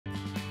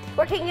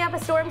We're kicking up a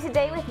storm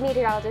today with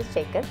meteorologist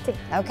Jacob.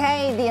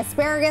 Okay, the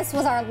asparagus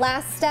was our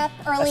last step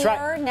earlier. That's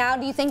right. Now,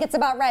 do you think it's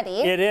about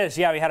ready? It is,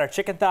 yeah. We had our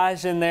chicken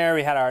thighs in there,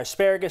 we had our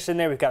asparagus in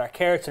there, we've got our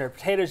carrots and our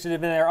potatoes that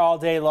have been there all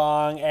day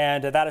long,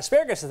 and that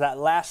asparagus is that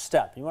last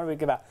step. You want to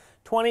be about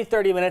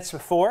 20-30 minutes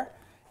before,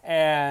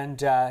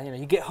 and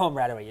you get home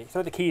right away. You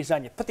throw the keys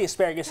on, you put the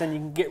asparagus in, you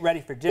can get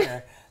ready for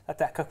dinner. Let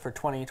that cook for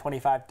 20,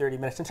 25, 30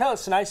 minutes until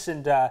it's nice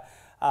and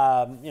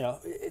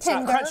it's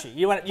tender. not crunchy.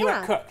 You want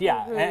it cooked,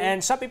 yeah.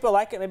 And some people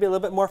like it maybe a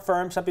little bit more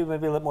firm. Some people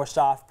maybe a little more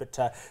soft, but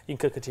you can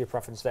cook it to your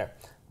preference there.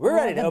 We're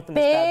ready to open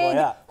this bad boy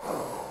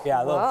up.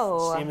 Yeah, a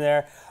little steam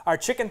there. Our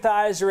chicken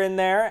thighs are in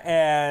there,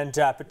 and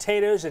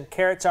potatoes and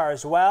carrots are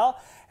as well.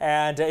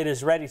 And it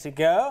is ready to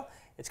go.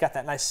 It's got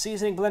that nice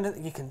seasoning blend.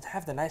 You can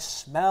have the nice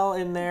smell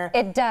in there.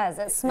 It does.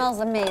 It smells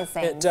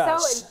amazing. It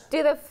does. So,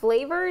 do the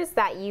flavors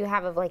that you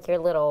have of like your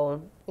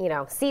little,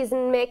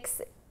 season mix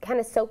kind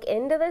of soak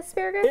into the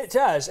asparagus? It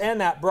does, and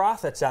that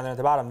broth that's down there at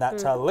the bottom,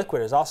 that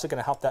liquid is also going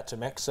to help that to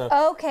mix. So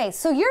okay,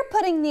 so you're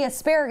putting the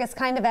asparagus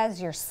kind of as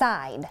your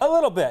side. a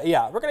little bit,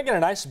 yeah. We're going to get a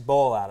nice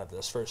bowl out of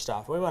this first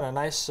off. We want a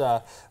nice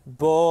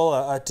bowl,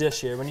 a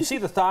dish here. When you see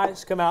the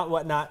thighs come out and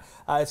whatnot,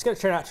 it's going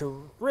to turn out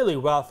to really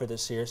well for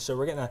this here. So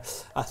we're getting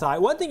a thigh.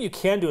 One thing you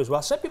can do as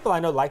well, some people I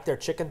know like their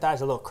chicken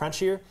thighs a little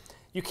crunchier.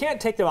 You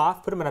can't take them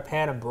off, put them in a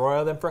pan and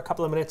broil them for a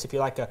couple of minutes if you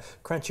like a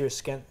crunchier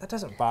skin. That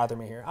doesn't bother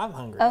me here. I'm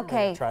hungry.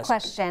 Okay,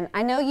 question.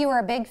 I know you are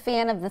a big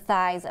fan of the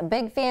thighs, a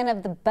big fan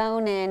of the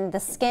bone in, the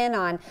skin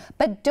on,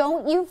 but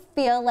don't you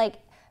feel like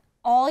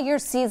all your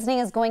seasoning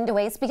is going to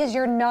waste because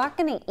you're not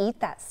going to eat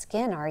that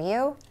skin, are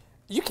you?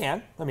 You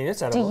can. I mean,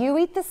 it's edible. Do you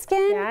eat the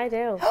skin? Yeah, I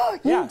do.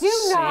 You do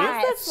see?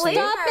 not. It's the flavor.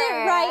 Stop it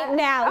right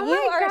now. Oh you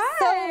my are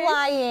so gosh.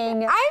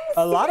 lying. I'm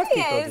A lot of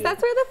people serious. do.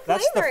 That's where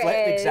the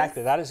flavor is.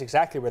 Exactly. That is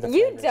exactly where the flavor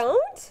You is.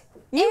 don't?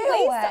 You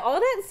Ew. waste all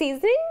that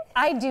seasoning?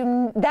 I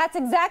do. That's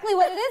exactly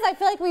what it is. I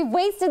feel like we've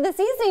wasted the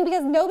seasoning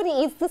because nobody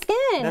eats the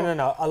skin.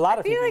 No. A lot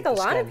of people I feel eat like a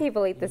the lot skin. of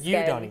people eat the skin.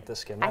 You don't eat the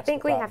skin. I That's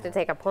think the we problem. have to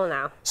take a poll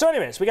now. So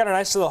anyways, we got a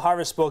nice little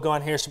harvest bowl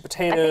going here, some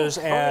potatoes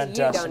and you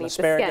don't some eat the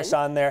asparagus skin.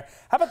 on there.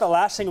 How about the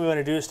last thing we want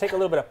to do is take a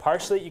little bit of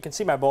parsley. You can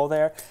see my bowl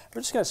there.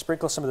 We're just going to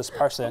sprinkle some of this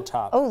parsley on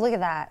top. Oh, look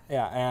at that.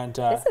 Yeah, and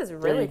This is there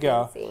really you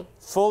go. fancy.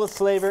 Full of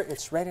flavor.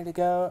 It's ready to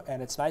go,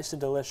 and it's nice and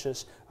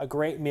delicious. A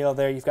great meal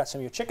there. You've got some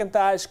of your chicken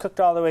thighs cooked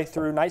all the way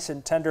through, nice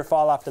and tender,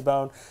 fall off the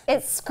bone.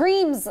 It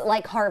screams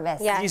like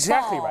harvest. Yeah.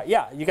 Exactly Fall. right.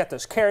 Yeah, you got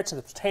those carrots and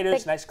the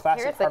potatoes, The nice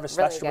classic carrots look harvest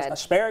really vegetables. good.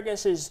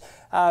 Asparagus has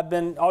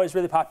been always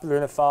really popular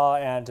in the fall,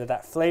 and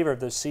that flavor of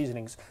those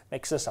seasonings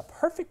makes this a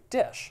perfect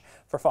dish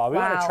for fall. We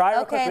want to try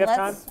real quick. We have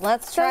time?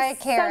 Let's try a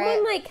carrot.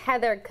 Someone like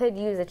Heather could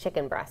use a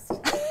chicken breast.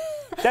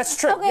 That's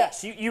true. Okay.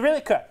 Yes, you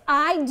really could.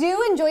 I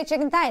do enjoy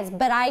chicken thighs,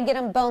 but I get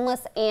them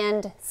boneless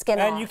and skin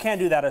off. And you can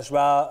do that as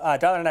well.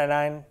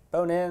 $1.99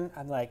 bone in.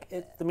 I'm like,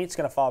 the meat's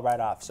going to fall right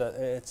off, so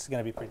it's going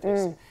to be pretty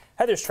tasty.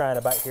 Heather's trying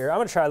a bite here. I'm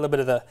going to try a little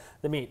bit of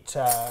the meat.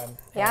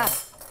 Yeah.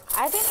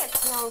 I think it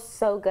smells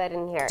so good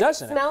in here.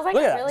 Doesn't it? Smells like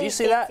Look a at that. really Do you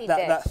see fancy that?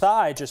 dish. That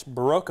thigh just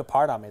broke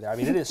apart on me there. I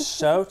mean, it is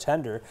so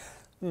tender.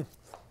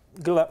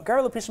 Grab a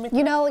little piece of meat.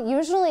 You know,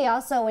 usually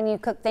also when you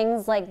cook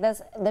things like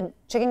this, the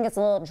chicken gets a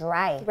little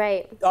dry.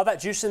 Right. All that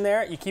juice in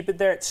there, you keep it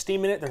there, it's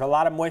steaming it, there's a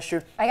lot of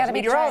moisture. I gotta As a be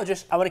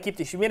meteorologist, I want to keep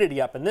the humidity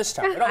up in this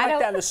time. We don't like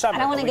that in the summer. I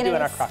don't want to but we get do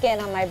in any our crock. skin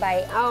on my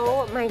bite.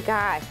 Oh my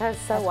gosh, that's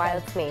so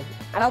wild to me.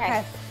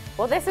 Okay.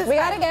 Well, this is We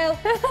fun. gotta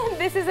go.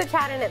 This is a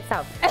chat in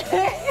itself.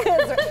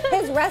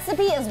 his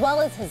recipe as well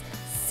as his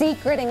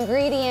secret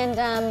ingredient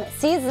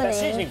seasoning. That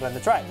seasoning blend,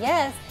 that's right.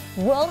 Yes.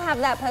 We'll have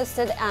that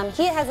posted.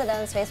 He has it on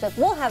his Facebook.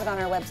 We'll have it on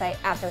our website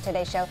after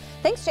today's show.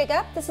 Thanks,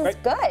 Jacob. This is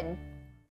good.